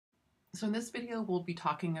So in this video, we'll be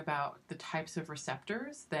talking about the types of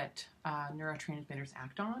receptors that neurotransmitters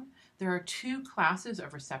act on. There are two classes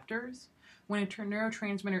of receptors. When a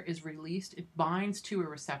neurotransmitter is released, it binds to a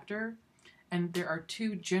receptor, and there are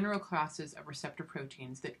two general classes of receptor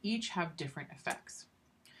proteins that each have different effects.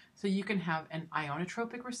 So you can have an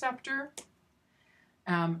ionotropic receptor,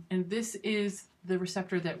 and this is the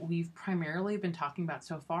receptor that we've primarily been talking about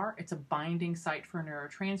so far. It's a binding site for a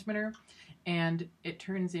neurotransmitter, and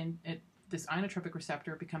this ionotropic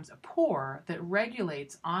receptor becomes a pore that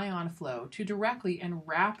regulates ion flow to directly and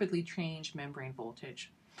rapidly change membrane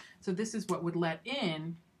voltage. So this is what would let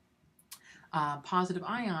in positive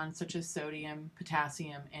ions such as sodium,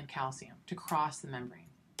 potassium, and calcium to cross the membrane.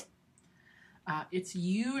 It's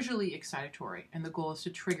usually excitatory, and the goal is to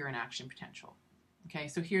trigger an action potential. Okay,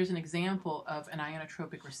 so here's an example of an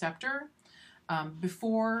ionotropic receptor.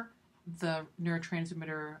 Before the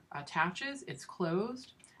neurotransmitter attaches, it's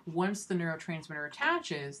closed. Once the neurotransmitter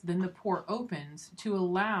attaches, then the pore opens to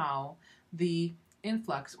allow the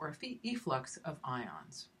influx or efflux of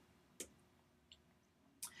ions.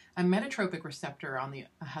 A metatropic receptor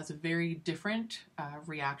has a very different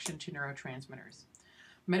reaction to neurotransmitters.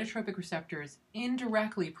 Metatropic receptors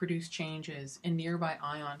indirectly produce changes in nearby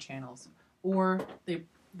ion channels, or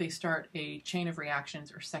they start a chain of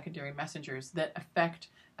reactions or secondary messengers that affect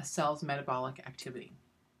a cell's metabolic activity.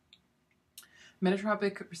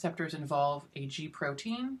 Metatropic receptors involve a G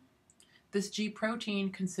protein. This G protein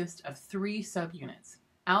consists of three subunits: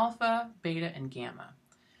 alpha, beta, and gamma.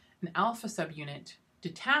 An alpha subunit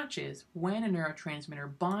detaches when a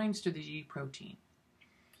neurotransmitter binds to the G protein.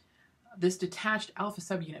 This detached alpha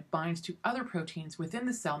subunit binds to other proteins within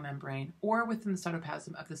the cell membrane or within the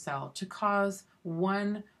cytoplasm of the cell to cause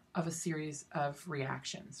one of a series of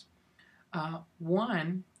reactions.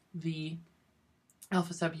 The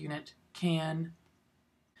alpha subunit can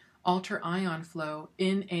alter ion flow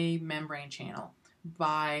in a membrane channel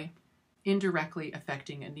by indirectly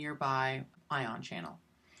affecting a nearby ion channel.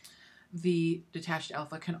 The detached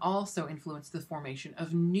alpha can also influence the formation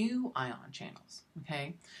of new ion channels.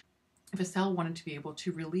 Okay? If a cell wanted to be able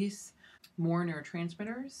to release more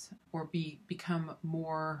neurotransmitters or become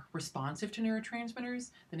more responsive to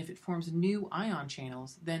neurotransmitters, then if it forms new ion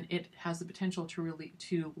channels, then it has the potential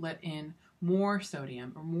to let in more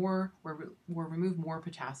sodium or remove more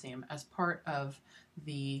potassium as part of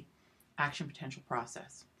the action potential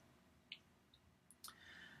process.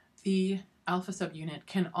 The alpha subunit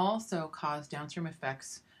can also cause downstream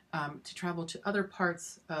effects to travel to other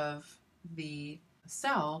parts of the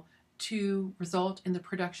cell to result in the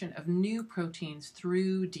production of new proteins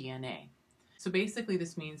through DNA. So basically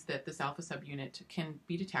this means that this alpha subunit can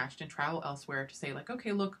be detached and travel elsewhere to say, like,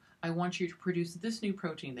 okay, look, I want you to produce this new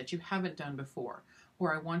protein that you haven't done before.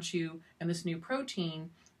 Or I want you, and this new protein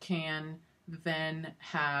can then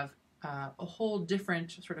have a whole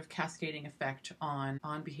different sort of cascading effect on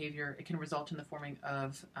behavior. It can result in the forming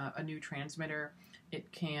of a new transmitter.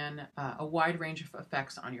 It can, a wide range of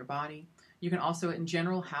effects on your body. You can also, in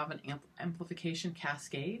general, have an amplification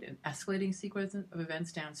cascade, an escalating sequence of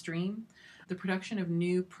events downstream. The production of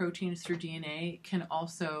new proteins through DNA can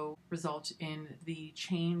also result in the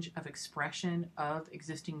change of expression of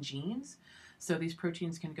existing genes. So these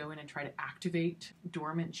proteins can go in and try to activate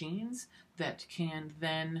dormant genes that can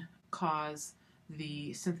then cause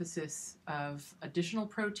the synthesis of additional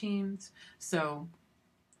proteins. So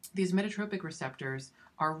these metatropic receptors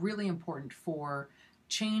are really important for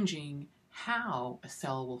changing how a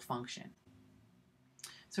cell will function.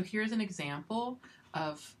 So here's an example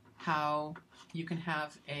of how you can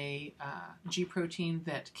have a G protein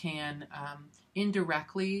that can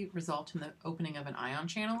indirectly result in the opening of an ion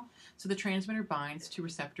channel. So the transmitter binds to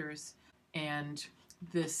receptors, and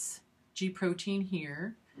this G protein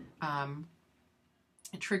here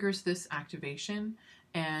it triggers this activation,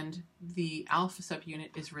 and the alpha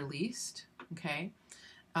subunit is released. Okay,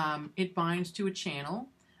 it binds to a channel,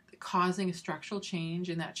 causing a structural change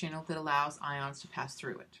in that channel that allows ions to pass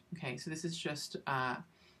through it. Okay, so this is just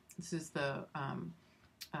the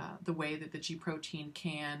way that the G protein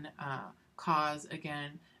can cause,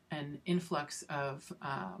 again, an influx of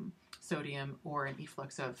sodium or an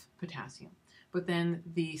efflux of potassium. But then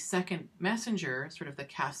the second messenger, sort of the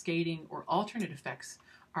cascading or alternate effects,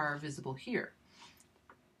 are visible here.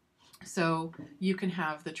 So you can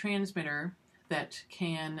have the transmitter that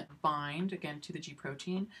can bind, again, to the G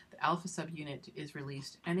protein. The alpha subunit is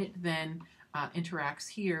released, and it then interacts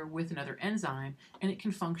here with another enzyme, and it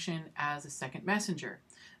can function as a second messenger.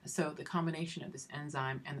 So the combination of this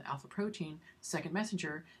enzyme and the alpha protein, second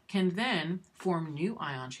messenger, can then form new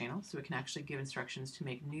ion channels, so it can actually give instructions to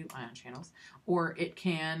make new ion channels, or it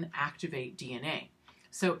can activate DNA.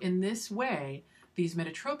 So in this way, these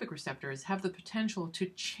metatropic receptors have the potential to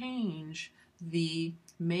change the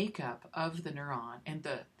makeup of the neuron and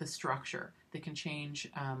the structure. They can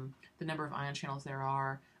change the number of ion channels there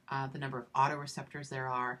are, the number of autoreceptors there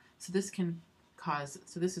are. So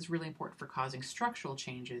this is really important for causing structural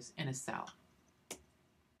changes in a cell.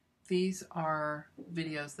 These are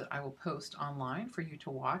videos that I will post online for you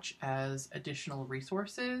to watch as additional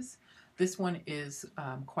resources. This one is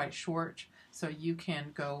quite short, so you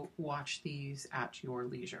can go watch these at your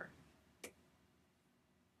leisure.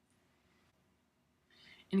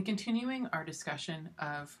 In continuing our discussion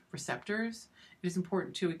of receptors, it is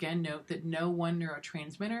important to again note that no one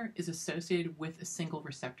neurotransmitter is associated with a single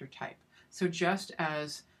receptor type. So just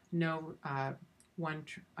as no one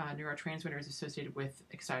neurotransmitter is associated with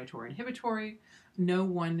excitatory or inhibitory, no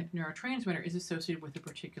one neurotransmitter is associated with a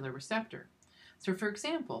particular receptor. So for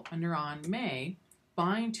example, a neuron may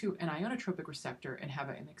bind to an ionotropic receptor and have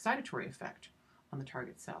an excitatory effect on the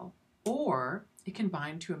target cell, or it can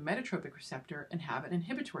bind to a metatropic receptor and have an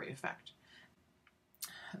inhibitory effect.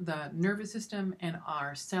 The nervous system and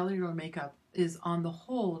our cellular makeup is on the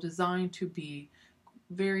whole designed to be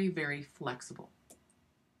very, very flexible.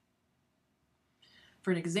 For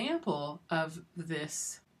an example of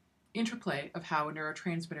this interplay of how a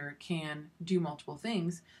neurotransmitter can do multiple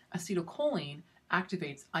things, acetylcholine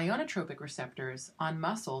activates ionotropic receptors on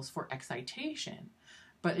muscles for excitation,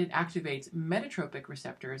 but it activates metatropic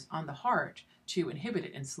receptors on the heart to inhibit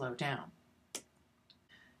it and slow down.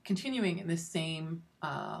 Continuing in this same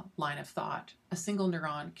line of thought, a single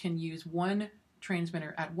neuron can use one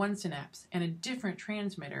transmitter at one synapse and a different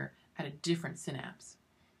transmitter at a different synapse.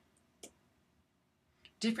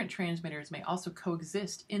 Different transmitters may also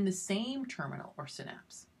coexist in the same terminal or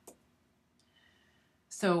synapse.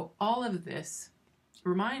 So all of this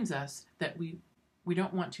reminds us that we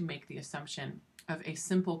don't want to make the assumption of a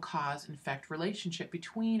simple cause and effect relationship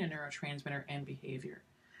between a neurotransmitter and behavior.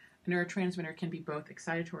 A neurotransmitter can be both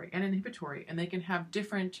excitatory and inhibitory, and they can have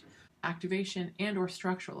different activation and or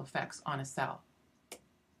structural effects on a cell.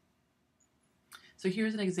 So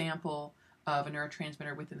here's an example of a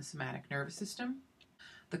neurotransmitter within the somatic nervous system.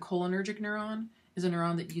 The cholinergic neuron is a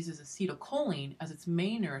neuron that uses acetylcholine as its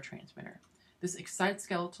main neurotransmitter. This excites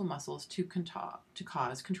skeletal muscles to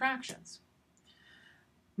cause contractions.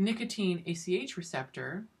 Nicotine ACH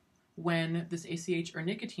receptor, when this ACH or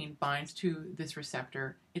nicotine binds to this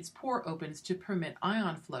receptor, its pore opens to permit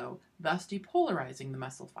ion flow, thus depolarizing the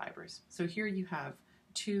muscle fibers. So here you have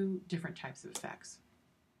two different types of effects.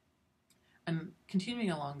 And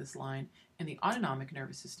continuing along this line, in the autonomic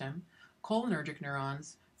nervous system, cholinergic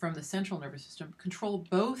neurons from the central nervous system control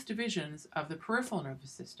both divisions of the peripheral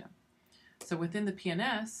nervous system. So within the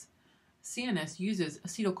CNS uses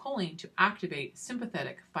acetylcholine to activate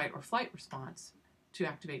sympathetic fight or flight response to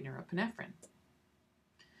activate norepinephrine.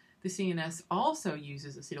 The CNS also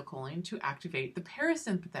uses acetylcholine to activate the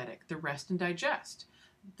parasympathetic, the rest and digest,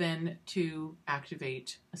 then to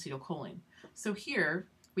activate acetylcholine. So here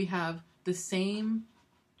we have the same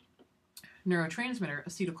neurotransmitter,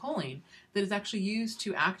 acetylcholine, that is actually used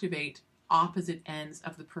to activate opposite ends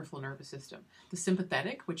of the peripheral nervous system. The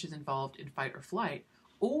sympathetic, which is involved in fight or flight,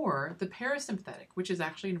 or the parasympathetic, which is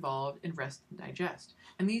actually involved in rest and digest.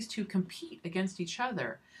 And these two compete against each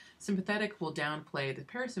other. Sympathetic will downplay the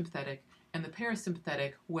parasympathetic, and the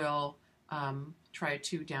parasympathetic will try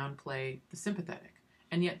to downplay the sympathetic.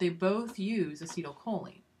 And yet they both use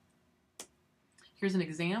acetylcholine. Here's an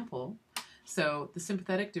example. So the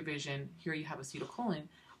sympathetic division, here you have acetylcholine.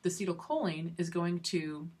 The acetylcholine is going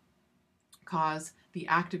to cause the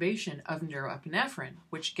activation of norepinephrine,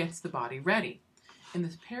 which gets the body ready. In the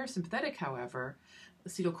parasympathetic, however,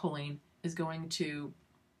 acetylcholine is going to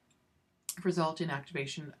result in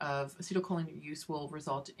activation of acetylcholine use will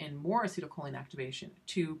result in more acetylcholine activation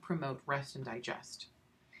to promote rest and digest.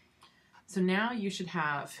 So now you should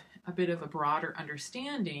have a bit of a broader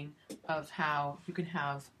understanding of how you can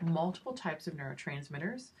have multiple types of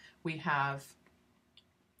neurotransmitters. We have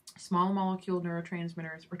small molecule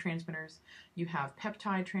neurotransmitters or transmitters, you have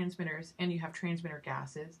peptide transmitters, and you have transmitter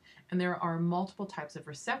gases, and there are multiple types of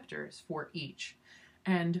receptors for each.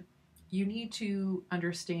 And you need to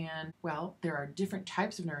understand, well, there are different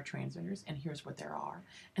types of neurotransmitters, and here's what there are.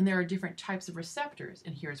 And there are different types of receptors,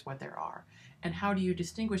 and here's what there are. And how do you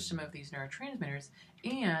distinguish some of these neurotransmitters,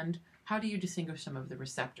 and how do you distinguish some of the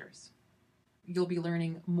receptors? You'll be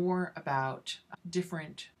learning more about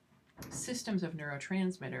different systems of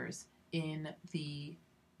neurotransmitters in the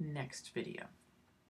next video.